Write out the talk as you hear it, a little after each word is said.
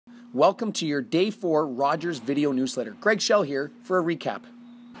Welcome to your Day 4 Rogers video newsletter. Greg Schell here for a recap.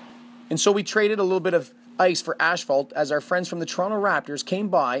 And so we traded a little bit of ice for asphalt as our friends from the Toronto Raptors came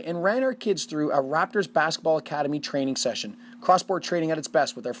by and ran our kids through a Raptors Basketball Academy training session. Cross-sport training at its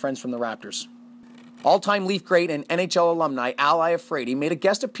best with our friends from the Raptors. All-time Leaf great and NHL alumni Al Iafrate made a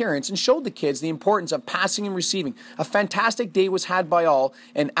guest appearance and showed the kids the importance of passing and receiving. A fantastic day was had by all,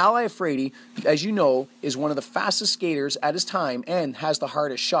 and Al Iafrate, as you know, is one of the fastest skaters at his time and has the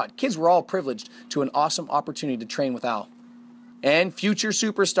hardest shot. Kids were all privileged to an awesome opportunity to train with Al. And future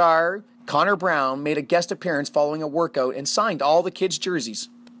superstar Connor Brown made a guest appearance following a workout and signed all the kids' jerseys.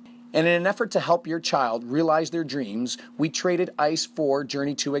 And in an effort to help your child realize their dreams, we traded ice for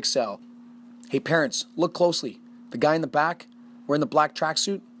Journey to Excel. Hey parents, look closely. The guy in the back, wearing the black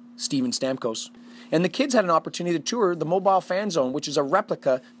tracksuit, Steven Stamkos. And the kids had an opportunity to tour the Mobile Fan Zone, which is a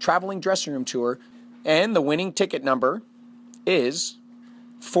replica traveling dressing room tour. And the winning ticket number is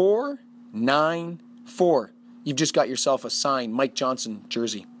 494. You've just got yourself a signed Mike Johnson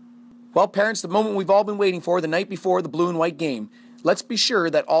jersey. Well, parents, the moment we've all been waiting for, the night before the blue and white game. Let's be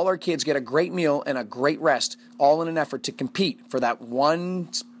sure that all our kids get a great meal and a great rest, all in an effort to compete for that one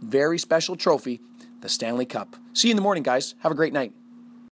very special trophy, the Stanley Cup. See you in the morning, guys. Have a great night.